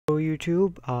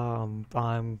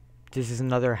YouTube. This is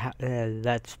another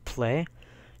Let's Play.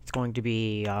 It's going to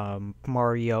be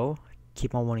Mario.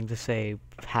 Keep on wanting to say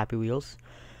Happy Wheels.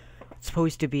 It's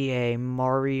supposed to be a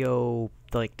Mario,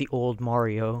 like the old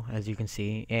Mario, as you can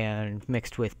see, and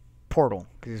mixed with Portal,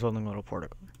 because he's holding a little portal.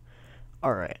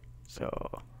 Alright, so,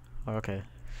 okay,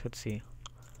 let's see.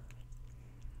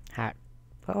 Hat.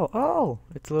 Oh,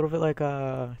 it's a little bit like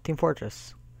Team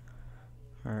Fortress.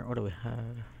 Alright, what do we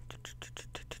have?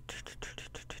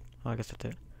 Oh, I guess that's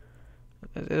it.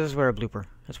 This is where a blooper.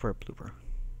 That's where a blooper.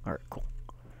 Alright, cool.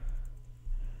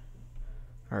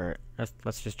 Alright,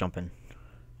 let's just jump in.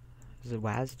 Is it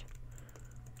WASD?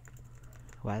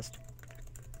 WASD?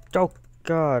 Oh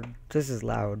god, this is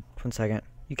loud. 1 second.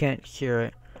 You can't hear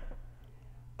it.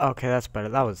 Okay, that's better.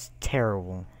 That was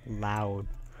terrible. Loud.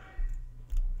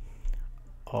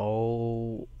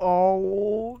 Oh,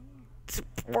 it's a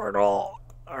portal.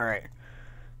 Alright.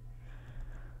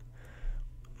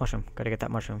 Mushroom. Gotta get that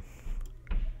mushroom.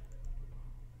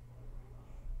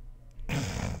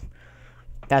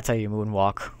 That's how you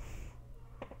moonwalk.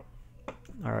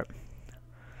 Alright.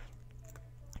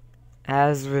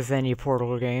 As with any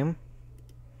Portal game.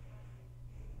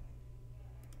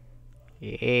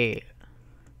 Yeah.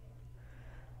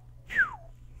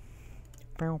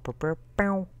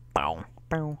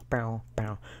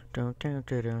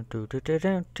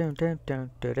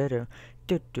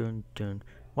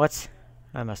 What?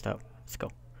 I messed up. Let's go.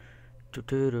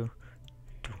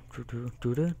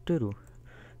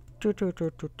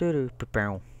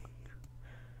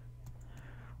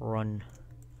 Run.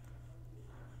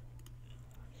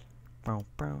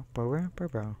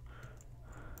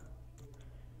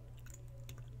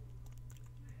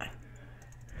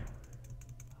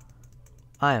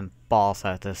 I am boss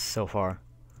at this so far.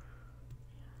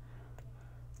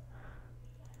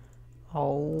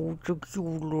 Oh, the cute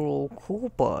little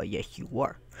Koopa. Yes, you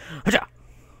are.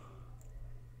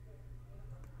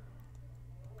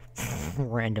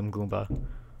 Random Goomba.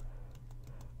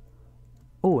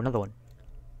 Oh, another one.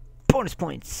 Bonus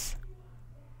points.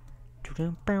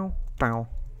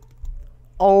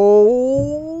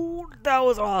 Oh, that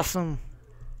was awesome.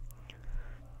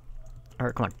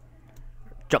 Alright, come on.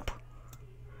 Jump.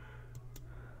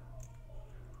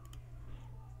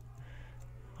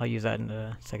 I'll use that in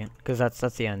a second, because that's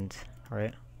the end,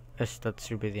 right? That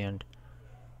should be the end.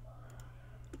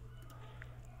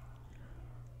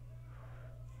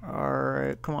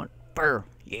 Alright, come on. Burr!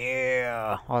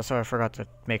 Yeah! Also, I forgot to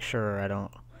make sure I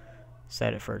don't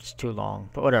set it for it's too long,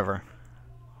 but whatever.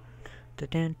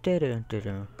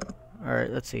 Alright,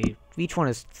 let's see. Each one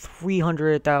is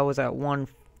 300. That was at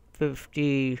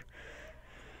 150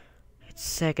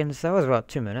 seconds. That was about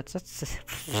 2 minutes. That's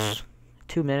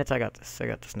 2 minutes. I got this. I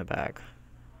got this in the bag.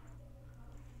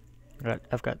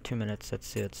 I've got 2 minutes. Let's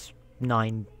see. It's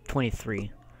 9:23.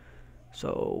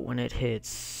 So when it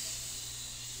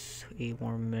hits 8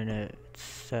 more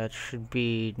minutes, that should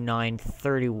be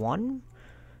 9:31.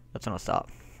 That's when I'll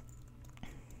stop.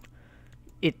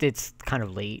 It's kind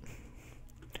of late.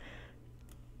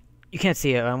 You can't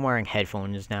see it. I'm wearing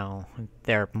headphones now.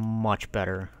 They're much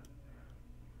better.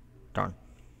 Darn.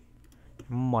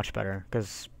 Much better,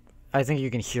 because I think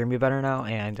you can hear me better now,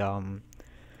 and I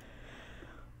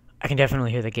can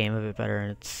definitely hear the game a bit better,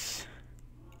 and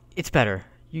it's better.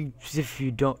 If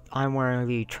you don't, I'm wearing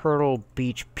the Turtle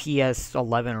Beach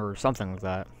PS11 or something like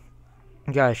that.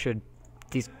 You guys should.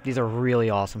 These are really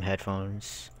awesome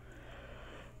headphones.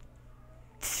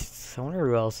 I wonder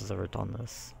who else has ever done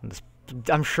this.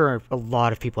 I'm sure a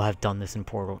lot of people have done this in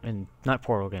not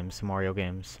Portal games, Mario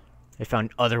games. They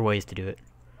found other ways to do it.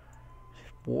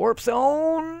 Warp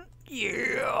Zone!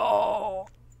 Yeah! Oh.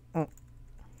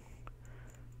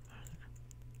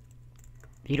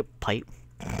 Eat a pipe.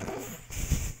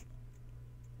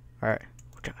 Alright.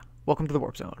 Welcome to the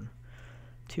Warp Zone.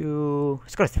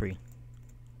 Let's go to 3.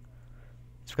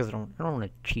 It's because I don't want to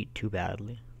cheat too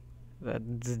badly.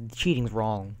 Cheating's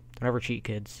wrong. Don't ever cheat,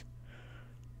 kids.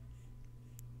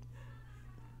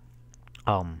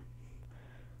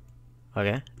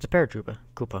 Okay, it's a Paratroopa.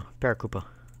 Paratroopa.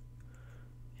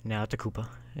 Now it's a Koopa.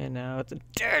 And now it's a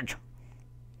Dirge!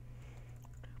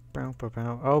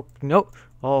 Oh, no!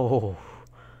 Oh!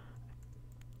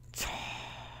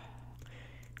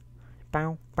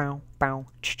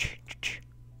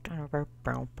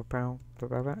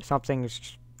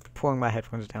 Something's pulling my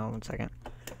headphones down. 1 second.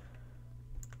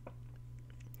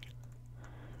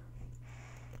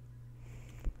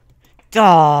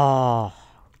 Oh!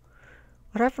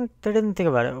 What happened? I didn't think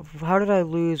about it. How did I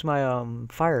lose my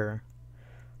fire?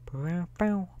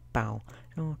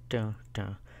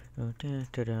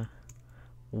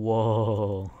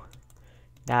 Whoa!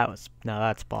 No,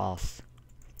 that's boss.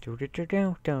 But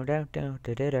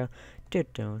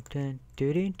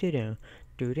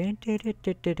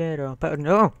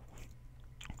no!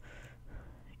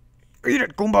 Eat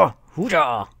it, Goomba!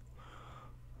 Hooja!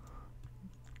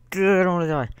 Good, I don't wanna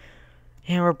die.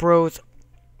 Hammer Bros.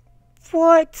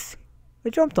 What? I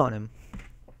jumped on him.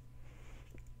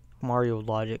 Mario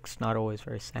logic's not always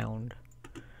very sound.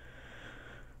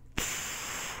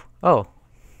 Oh.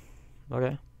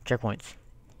 Okay. Checkpoints.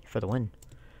 For the win.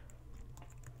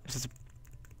 This is...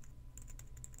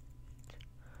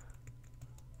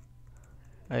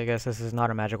 I guess this is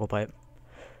not a magical pipe.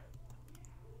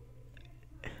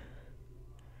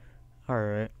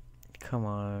 Alright. Come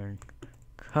on.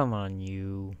 Come on,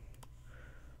 you.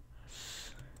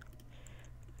 Let's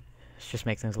just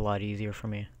make things a lot easier for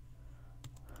me.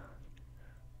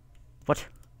 What?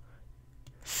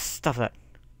 Stuff that.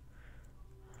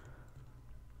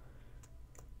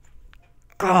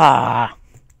 Ah!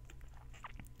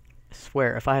 I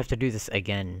swear, if I have to do this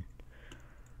again.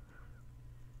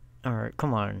 Alright,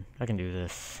 come on. I can do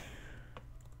this.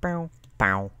 Bow,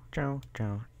 bow, dow,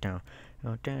 dow, dow.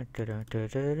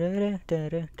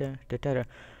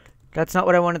 That's not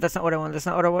what I wanted, that's not what I wanted, that's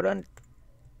not what I wanted.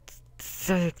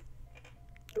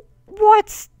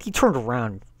 What? He turned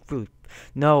around.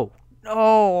 No.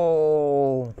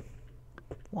 No!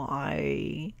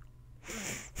 Why?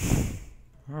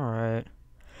 Alright.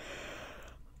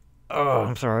 Oh,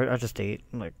 I'm sorry, I just ate.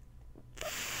 I'm like...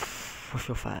 I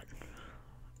feel fat.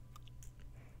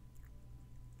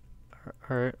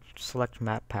 Alright, select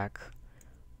map pack.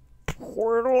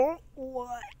 Portal?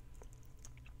 What?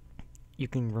 You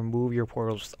can remove your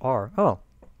portals with R. Oh.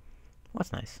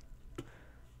 That's nice.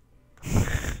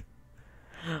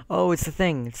 Oh, it's the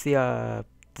thing. It's the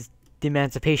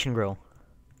Emancipation Grill.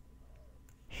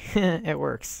 It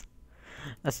works.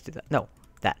 Let's do that. No,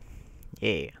 that.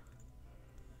 Yeah.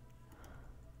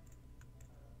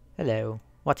 Hello.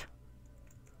 What?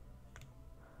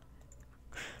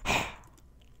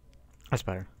 That's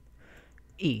better.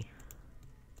 E.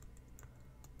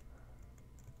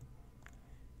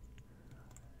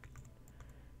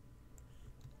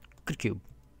 Good cube.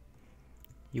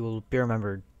 You will be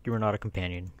remembered. You are not a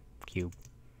companion. Cube.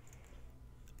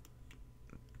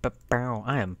 But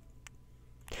I am.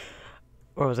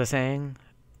 What was I saying?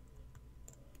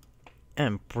 I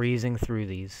am breezing through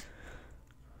these.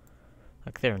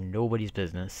 Like they're nobody's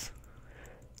business.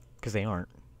 Because they aren't.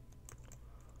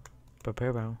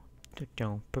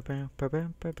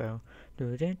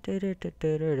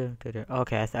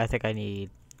 Okay, I think I need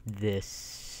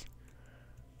this.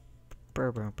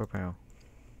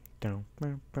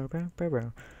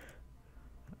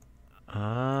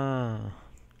 Ah.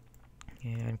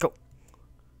 And go.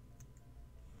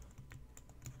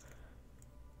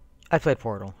 I played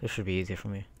Portal. This should be easy for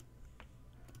me.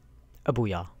 A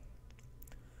booyah.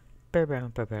 How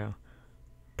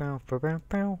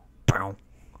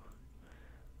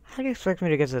do you expect me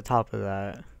to get to the top of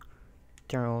that?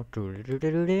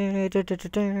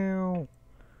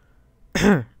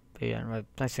 But yeah,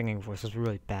 my singing voice is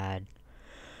really bad.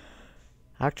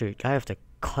 Actually, I have to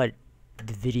cut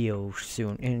the video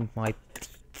soon, and my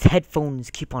headphones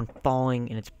keep on falling,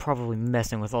 and it's probably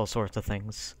messing with all sorts of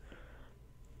things.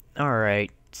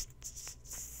 Alright.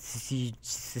 See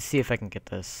if I can get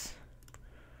this.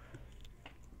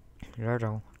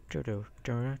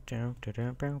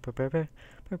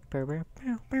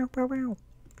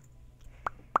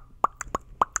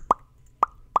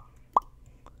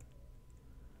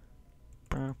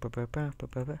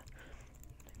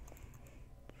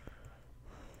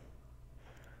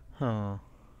 Huh.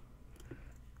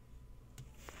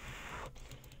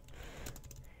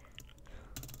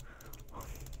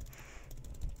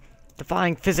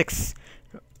 Defying physics,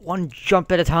 one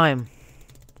jump at a time.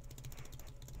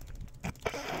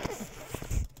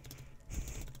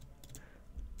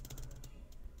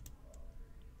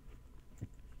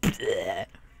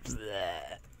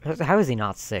 How is he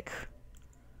not sick?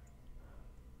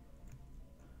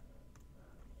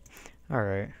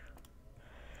 Alright.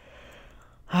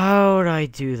 How would I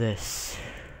do this?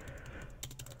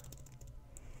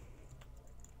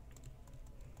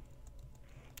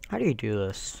 How do you do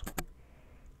this?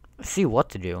 I see what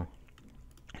to do.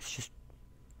 It's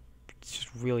just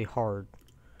really hard.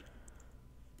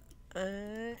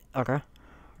 Okay. Okay.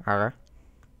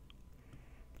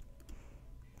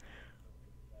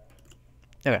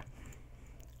 Okay.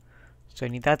 So I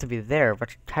need that to be there,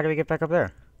 but how do we get back up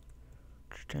there?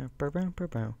 I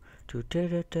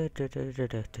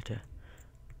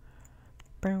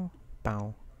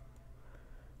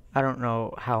don't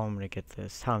know how I'm gonna get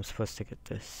this, how I'm supposed to get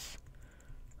this.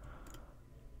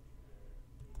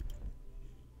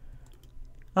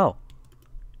 Oh.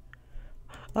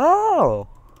 Oh!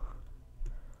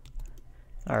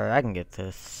 Alright, I can get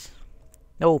this.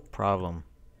 No problem.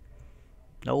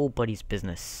 Nobody's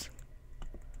business.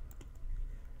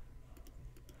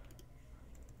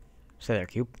 Stay there,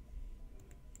 cube.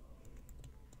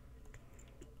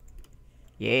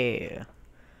 Yeah.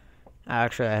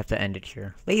 Actually, I have to end it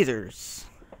here. Lasers!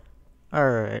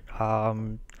 Alright,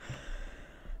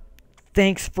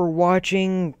 thanks for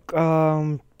watching.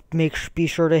 Be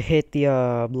sure to hit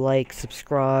the, like,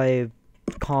 subscribe,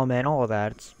 comment, all of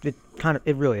that.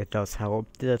 It really does help.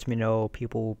 It lets me know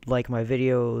people like my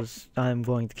videos. I'm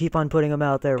going to keep on putting them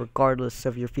out there regardless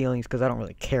of your feelings, because I don't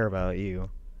really care about you.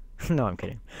 No, I'm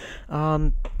kidding.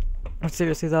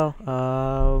 Seriously though,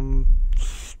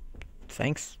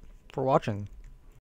 thanks for watching.